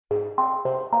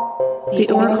The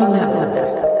Oracle Network.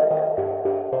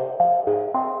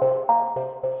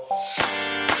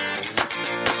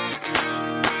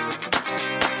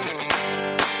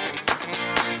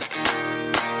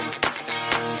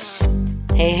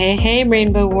 Hey,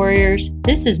 Rainbow Warriors.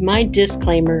 This is my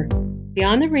disclaimer.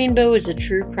 Beyond the Rainbow is a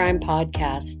true crime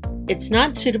podcast. It's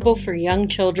not suitable for young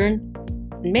children,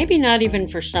 and maybe not even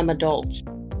for some adults.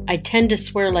 I tend to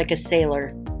swear like a sailor,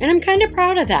 and I'm kind of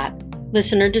proud of that.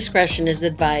 Listener discretion is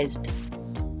advised.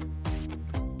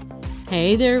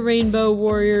 Hey there, Rainbow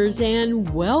Warriors, and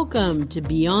welcome to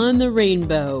Beyond the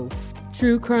Rainbow,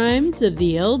 True Crimes of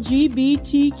the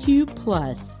LGBTQ+.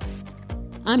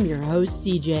 I'm your host,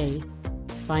 CJ.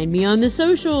 Find me on the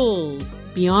socials,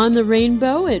 Beyond the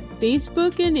Rainbow at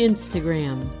Facebook and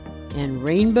Instagram, and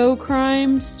Rainbow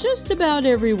Crimes just about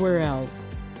everywhere else.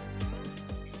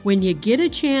 When you get a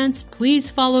chance, please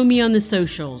follow me on the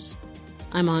socials.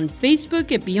 I'm on Facebook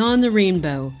at Beyond the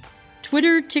Rainbow,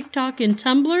 Twitter, TikTok, and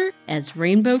Tumblr as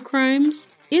Rainbow Crimes,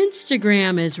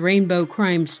 Instagram as Rainbow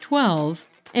Crimes 12,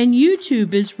 and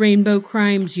YouTube as Rainbow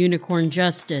Crimes Unicorn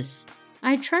Justice.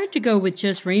 I tried to go with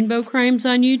just Rainbow Crimes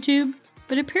on YouTube,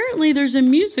 but apparently there's a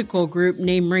musical group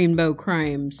named Rainbow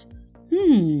Crimes.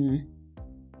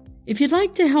 If you'd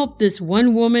like to help this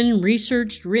one-woman,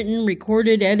 researched, written,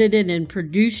 recorded, edited, and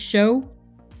produced show,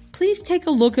 please take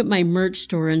a look at my merch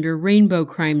store under Rainbow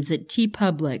Crimes at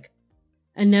TeePublic.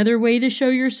 Another way to show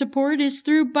your support is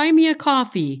through Buy Me a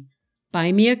Coffee,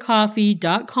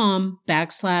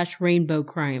 buymeacoffee.com/Rainbow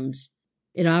Crimes.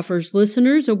 It offers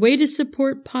listeners a way to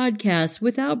support podcasts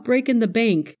without breaking the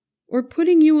bank or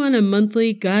putting you on a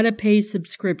monthly gotta-pay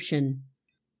subscription.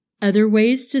 Other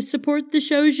ways to support the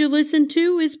shows you listen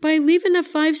to is by leaving a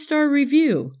 5-star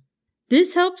review.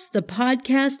 This helps the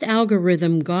podcast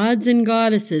algorithm gods and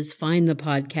goddesses find the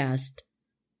podcast.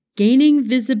 Gaining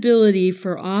visibility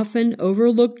for often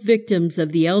overlooked victims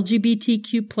of the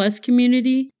LGBTQ+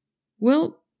 community,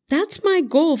 well, that's my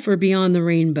goal for Beyond the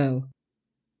Rainbow.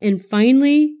 And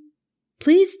finally,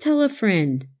 please tell a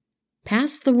friend.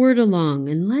 Pass the word along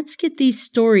and let's get these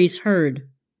stories heard.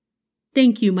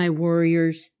 Thank you, my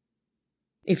warriors.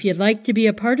 If you'd like to be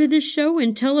a part of this show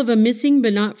and tell of a missing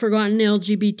but not forgotten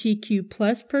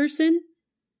LGBTQ+ person,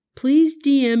 please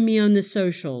DM me on the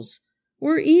socials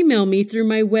or email me through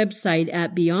my website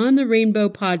at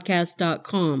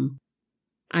beyondtherainbowpodcast.com.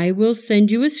 I will send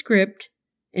you a script,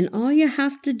 and all you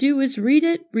have to do is read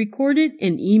it, record it,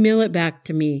 and email it back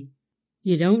to me.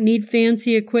 You don't need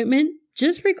fancy equipment,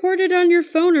 just record it on your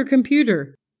phone or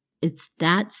computer. It's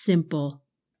that simple.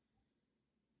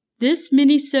 This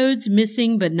minisode's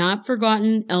missing but not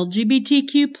forgotten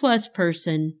LGBTQ+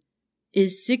 person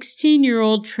is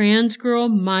 16-year-old trans girl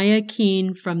Maya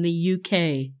Keane from the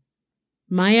UK.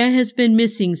 Maya has been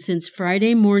missing since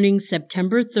Friday morning,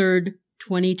 September 3rd,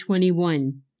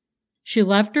 2021. She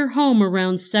left her home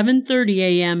around 7:30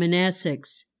 a.m. in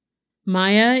Essex.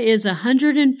 Maya is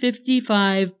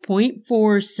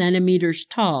 155.4 centimeters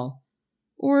tall,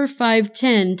 or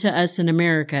 5'10" to us in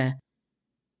America.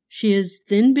 She is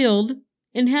thin-built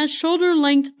and has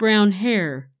shoulder-length brown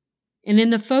hair, and in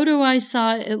the photo I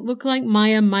saw, it looked like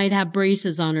Maya might have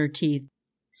braces on her teeth.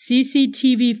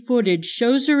 CCTV footage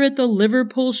shows her at the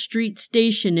Liverpool Street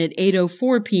station at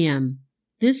 8:04 p.m.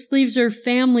 This leaves her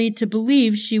family to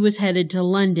believe she was headed to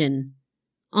London.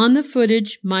 On the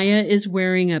footage, Maya is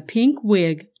wearing a pink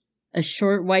wig, a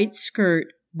short white skirt,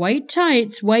 white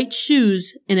tights, white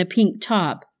shoes, and a pink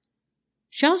top.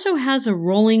 She also has a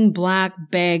rolling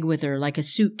black bag with her, like a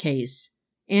suitcase,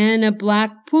 and a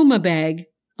black Puma bag,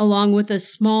 along with a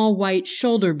small white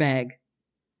shoulder bag.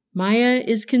 Maya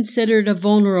is considered a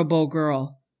vulnerable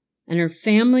girl, and her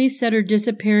family said her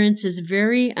disappearance is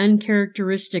very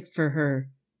uncharacteristic for her.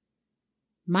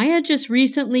 Maya just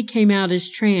recently came out as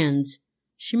trans.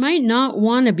 She might not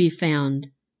want to be found,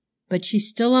 but she's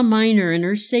still a minor and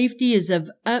her safety is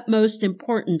of utmost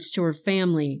importance to her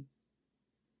family.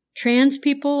 Trans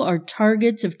people are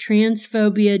targets of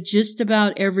transphobia just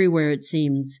about everywhere, it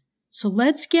seems. So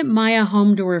let's get Maya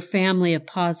home to her family if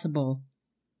possible.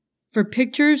 For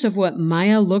pictures of what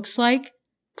Maya looks like,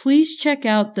 please check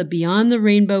out the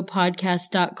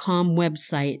BeyondTheRainbowPodcast.com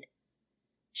website.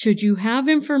 Should you have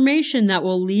information that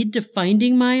will lead to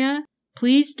finding Maya,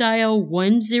 please dial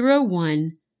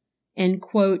 101 and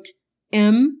quote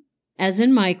M as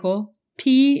in Michael,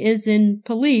 P as in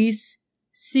police,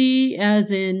 C as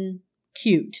in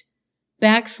cute,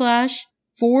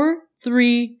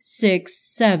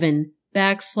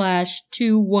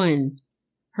 /4367/21.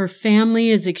 Her family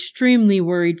is extremely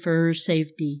worried for her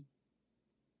safety.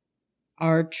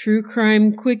 Our true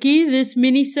crime quickie this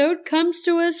minisode comes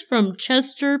to us from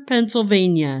Chester,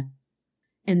 Pennsylvania.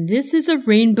 And this is a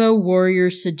Rainbow Warrior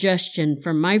suggestion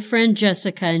from my friend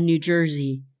Jessica in New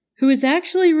Jersey, who is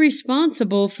actually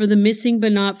responsible for the Missing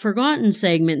But Not Forgotten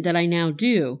segment that I now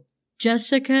do.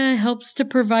 Jessica helps to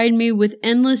provide me with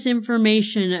endless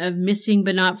information of missing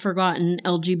but not forgotten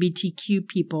LGBTQ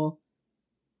people.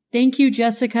 Thank you,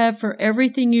 Jessica, for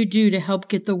everything you do to help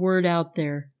get the word out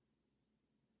there.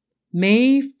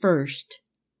 May 1st,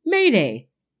 May Day,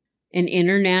 an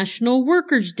International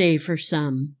Workers' Day for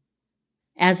some.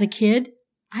 As a kid,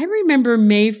 I remember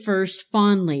May 1st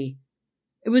fondly.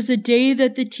 It was a day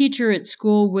that the teacher at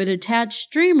school would attach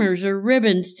streamers or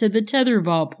ribbons to the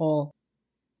tetherball pole,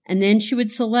 and then she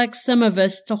would select some of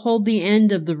us to hold the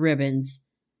end of the ribbons,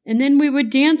 and then we would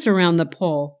dance around the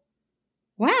pole.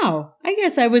 Wow, I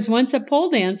guess I was once a pole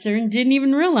dancer and didn't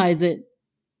even realize it.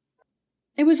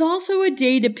 It was also a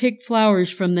day to pick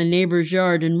flowers from the neighbor's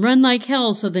yard and run like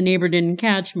hell so the neighbor didn't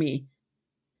catch me.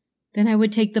 Then I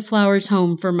would take the flowers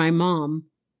home for my mom.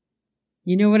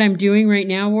 You know what I'm doing right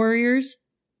now, warriors?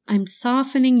 I'm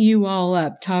softening you all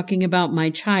up talking about my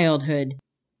childhood,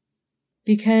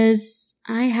 because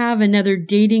I have another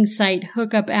dating site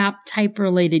hookup app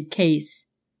type-related case.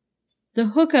 The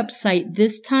hookup site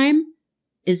this time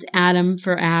is Adam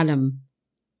for Adam.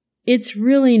 It's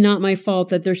really not my fault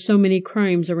that there's so many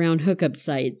crimes around hookup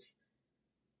sites.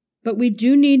 But we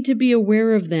do need to be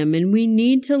aware of them, and we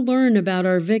need to learn about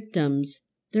our victims.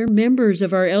 They're members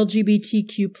of our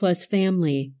LGBTQ+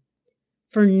 family.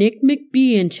 For Nick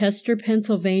McBee in Chester,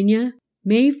 Pennsylvania,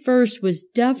 May 1st was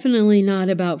definitely not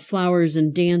about flowers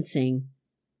and dancing.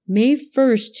 May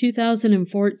 1st,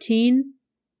 2014,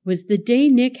 was the day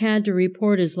Nick had to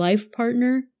report his life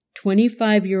partner,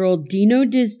 25-year-old Dino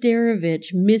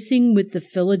Dizdarevic, missing with the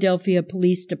Philadelphia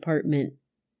Police Department.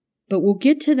 But we'll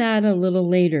get to that a little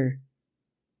later.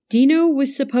 Dino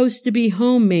was supposed to be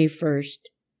home May 1st.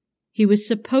 He was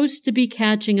supposed to be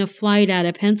catching a flight out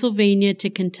of Pennsylvania to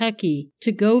Kentucky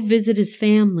to go visit his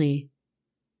family.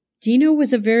 Dino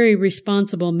was a very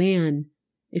responsible man.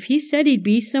 If he said he'd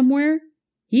be somewhere,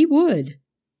 he would.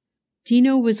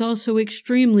 Dino was also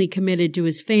extremely committed to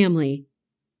his family.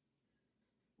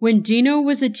 When Dino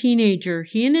was a teenager,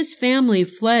 he and his family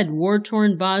fled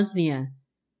war-torn Bosnia.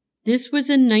 This was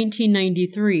in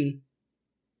 1993.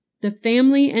 The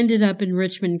family ended up in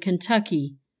Richmond,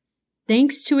 Kentucky,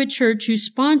 thanks to a church who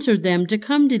sponsored them to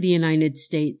come to the United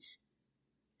States.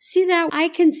 See that? I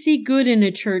can see good in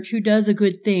a church who does a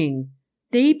good thing.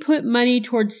 They put money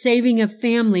towards saving a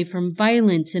family from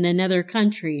violence in another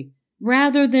country,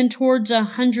 rather than towards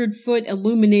a 100-foot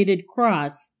illuminated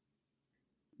cross.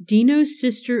 Dino's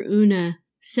sister Una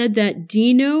said that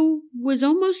Dino was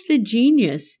almost a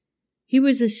genius. He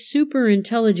was a super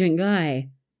intelligent guy.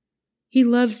 He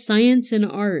loved science and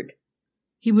art.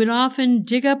 He would often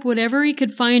dig up whatever he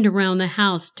could find around the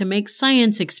house to make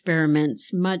science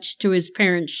experiments, much to his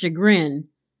parents' chagrin,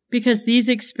 because these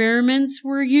experiments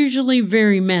were usually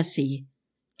very messy.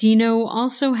 Dino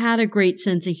also had a great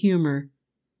sense of humor.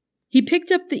 He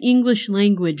picked up the English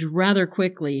language rather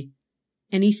quickly,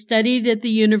 and he studied at the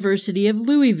University of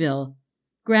Louisville,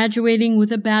 graduating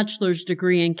with a bachelor's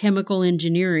degree in chemical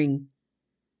engineering.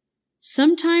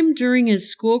 Sometime during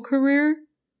his school career,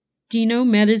 Dino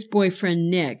met his boyfriend,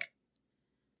 Nick.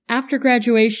 After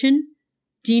graduation,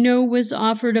 Dino was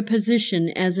offered a position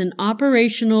as an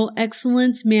operational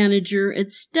excellence manager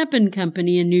at Stepan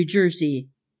Company in New Jersey.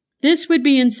 This would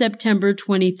be in September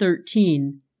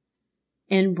 2013.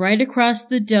 And right across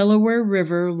the Delaware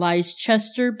River lies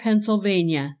Chester,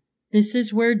 Pennsylvania. This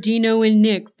is where Dino and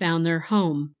Nick found their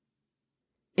home.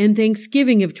 And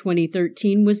Thanksgiving of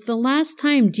 2013 was the last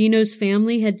time Dino's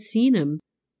family had seen him.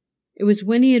 It was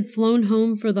when he had flown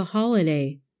home for the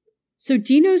holiday. So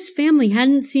Dino's family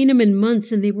hadn't seen him in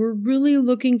months, and they were really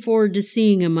looking forward to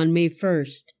seeing him on May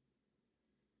 1st.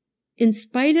 In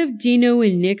spite of Dino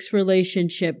and Nick's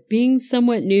relationship being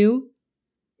somewhat new,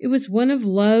 it was one of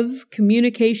love,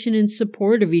 communication, and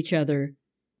support of each other.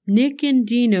 Nick and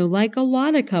Dino, like a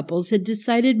lot of couples, had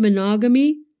decided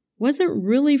monogamy wasn't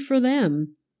really for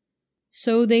them.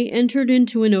 So they entered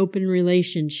into an open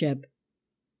relationship.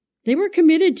 They were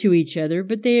committed to each other,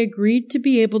 but they agreed to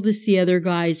be able to see other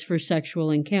guys for sexual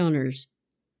encounters.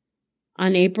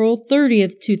 On April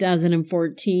 30th,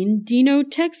 2014, Dino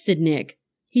texted Nick.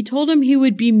 He told him he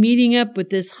would be meeting up with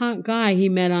this hot guy he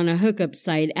met on a hookup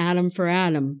site, Adam for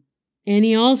Adam. And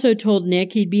he also told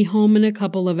Nick he'd be home in a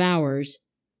couple of hours.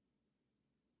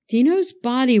 Dino's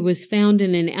body was found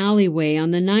in an alleyway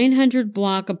on the 900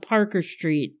 block of Parker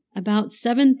Street about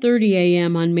 7:30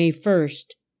 a.m. on May 1st.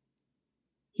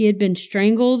 He had been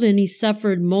strangled and he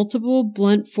suffered multiple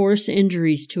blunt force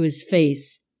injuries to his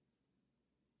face.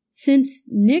 Since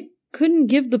Nick couldn't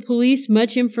give the police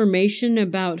much information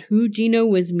about who Dino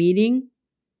was meeting.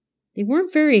 They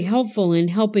weren't very helpful in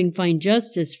helping find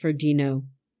justice for Dino.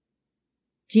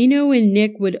 Dino and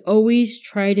Nick would always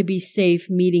try to be safe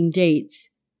meeting dates.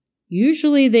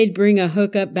 Usually they'd bring a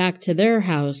hookup back to their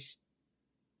house.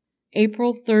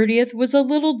 April 30th was a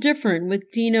little different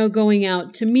with Dino going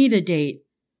out to meet a date.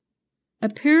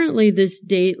 Apparently this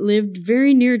date lived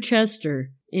very near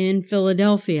Chester, in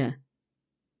Philadelphia.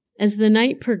 As the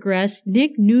night progressed,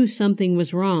 Nick knew something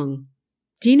was wrong.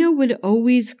 Dino would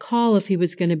always call if he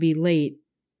was going to be late.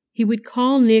 He would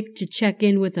call Nick to check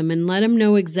in with him and let him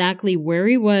know exactly where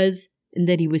he was and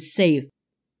that he was safe.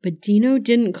 But Dino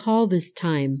didn't call this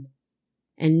time,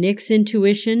 and Nick's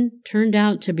intuition turned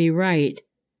out to be right.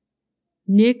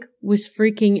 Nick was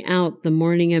freaking out the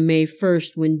morning of May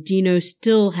 1st when Dino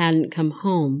still hadn't come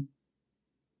home.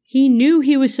 He knew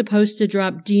he was supposed to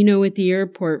drop Dino at the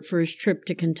airport for his trip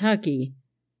to Kentucky.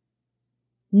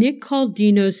 Nick called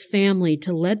Dino's family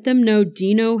to let them know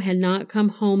Dino had not come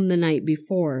home the night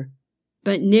before.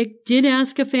 But Nick did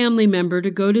ask a family member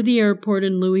to go to the airport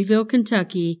in Louisville,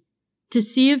 Kentucky, to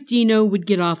see if Dino would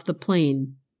get off the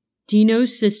plane.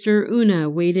 Dino's sister, Una,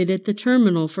 waited at the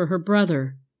terminal for her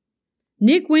brother.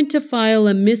 Nick went to file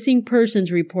a missing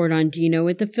persons report on Dino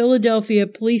at the Philadelphia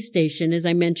police station, as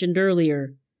I mentioned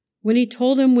earlier. When he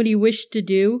told him what he wished to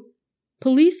do,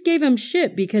 police gave him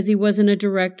shit because he wasn't a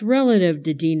direct relative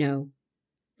to Dino.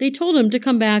 They told him to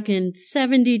come back in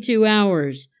 72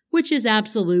 hours, which is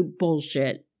absolute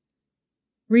bullshit.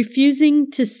 Refusing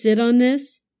to sit on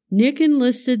this, Nick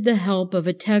enlisted the help of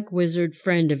a tech wizard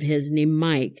friend of his named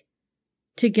Mike.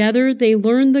 Together, they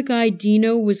learned the guy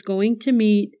Dino was going to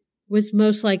meet was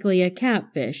most likely a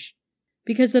catfish,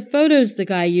 because the photos the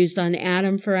guy used on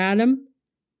Adam for Adam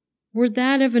were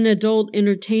that of an adult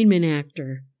entertainment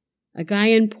actor, a guy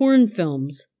in porn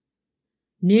films.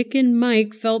 Nick and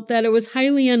Mike felt that it was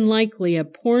highly unlikely a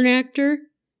porn actor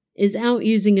is out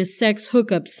using a sex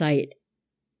hookup site.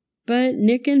 But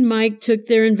Nick and Mike took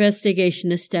their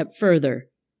investigation a step further.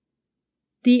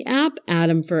 The app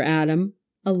Adam for Adam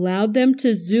allowed them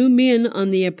to zoom in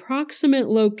on the approximate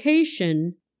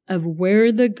location of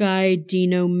where the guy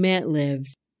Dino met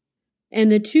lived.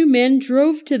 And the two men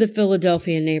drove to the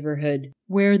Philadelphia neighborhood,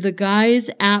 where the guy's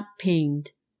app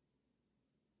pinged.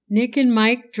 Nick and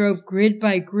Mike drove grid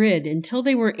by grid until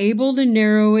they were able to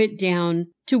narrow it down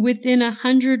to within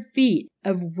 100 feet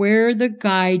of where the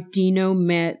guy Dino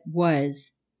met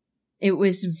was. It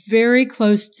was very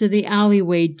close to the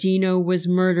alleyway Dino was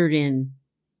murdered in.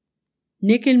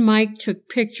 Nick and Mike took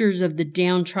pictures of the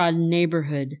downtrodden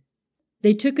neighborhood.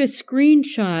 They took a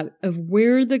screenshot of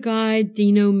where the guy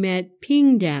Dino met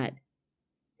pinged at.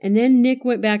 And then Nick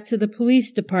went back to the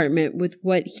police department with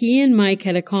what he and Mike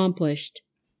had accomplished.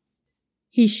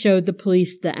 He showed the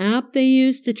police the app they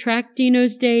used to track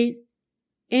Dino's date,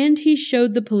 and he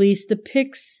showed the police the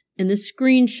pics and the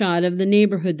screenshot of the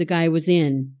neighborhood the guy was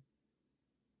in.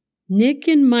 Nick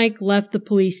and Mike left the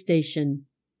police station,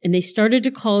 and they started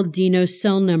to call Dino's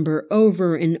cell number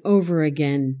over and over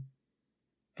again.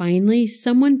 Finally,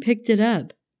 someone picked it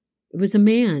up. It was a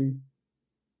man.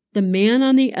 The man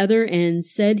on the other end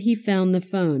said he found the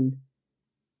phone.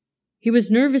 He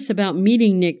was nervous about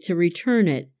meeting Nick to return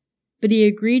it, but he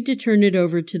agreed to turn it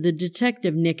over to the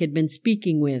detective Nick had been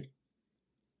speaking with.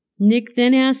 Nick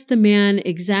then asked the man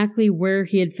exactly where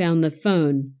he had found the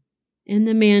phone, and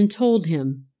the man told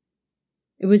him.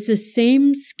 It was the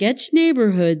same sketch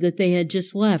neighborhood that they had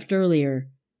just left earlier.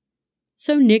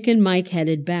 So Nick and Mike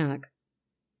headed back.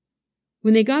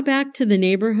 When they got back to the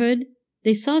neighborhood,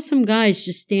 they saw some guys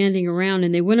just standing around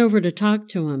and they went over to talk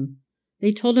to him.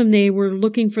 They told him they were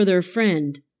looking for their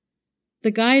friend.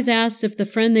 The guys asked if the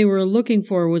friend they were looking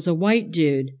for was a white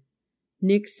dude.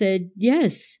 Nick said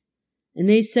yes, and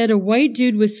they said a white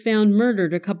dude was found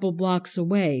murdered a couple blocks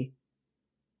away.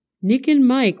 Nick and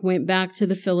Mike went back to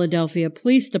the Philadelphia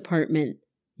Police Department.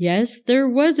 Yes, there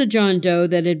was a John Doe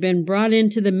that had been brought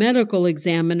into the medical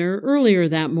examiner earlier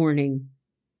that morning.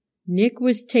 Nick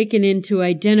was taken in to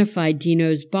identify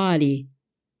Dino's body,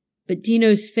 but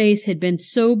Dino's face had been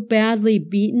so badly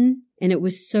beaten and it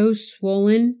was so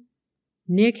swollen,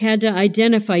 Nick had to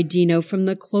identify Dino from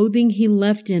the clothing he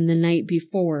left in the night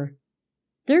before.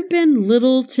 There'd been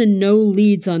little to no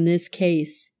leads on this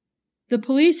case. The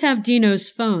police have Dino's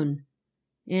phone,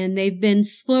 and they've been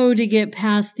slow to get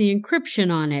past the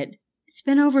encryption on it. It's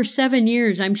been over 7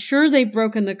 years. I'm sure they've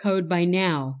broken the code by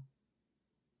now.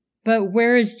 But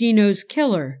where is Dino's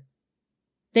killer?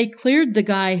 They cleared the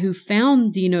guy who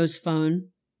found Dino's phone,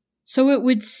 so it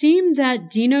would seem that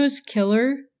Dino's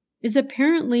killer is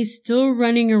apparently still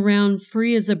running around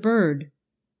free as a bird.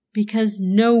 because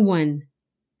no one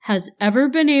has ever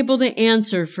been able to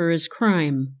answer for his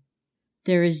crime.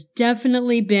 There has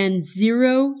definitely been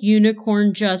zero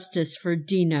unicorn justice for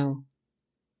Dino.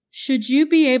 Should you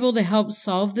be able to help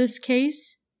solve this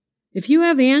case? If you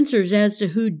have answers as to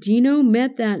who Dino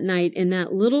met that night in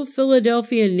that little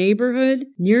Philadelphia neighborhood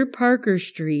near Parker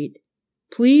Street,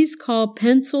 please call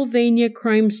Pennsylvania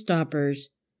Crime Stoppers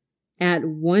at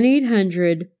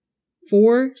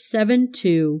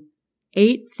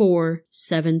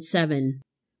 1-800-472-8477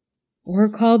 or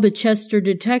call the Chester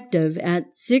Detective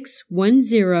at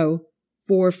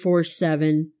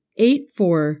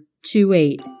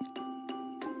 610-447-8428.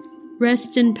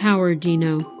 Rest in power,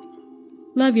 Dino.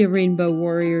 Love you, Rainbow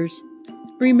Warriors.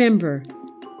 Remember,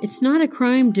 it's not a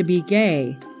crime to be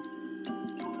gay.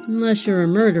 Unless you're a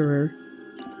murderer.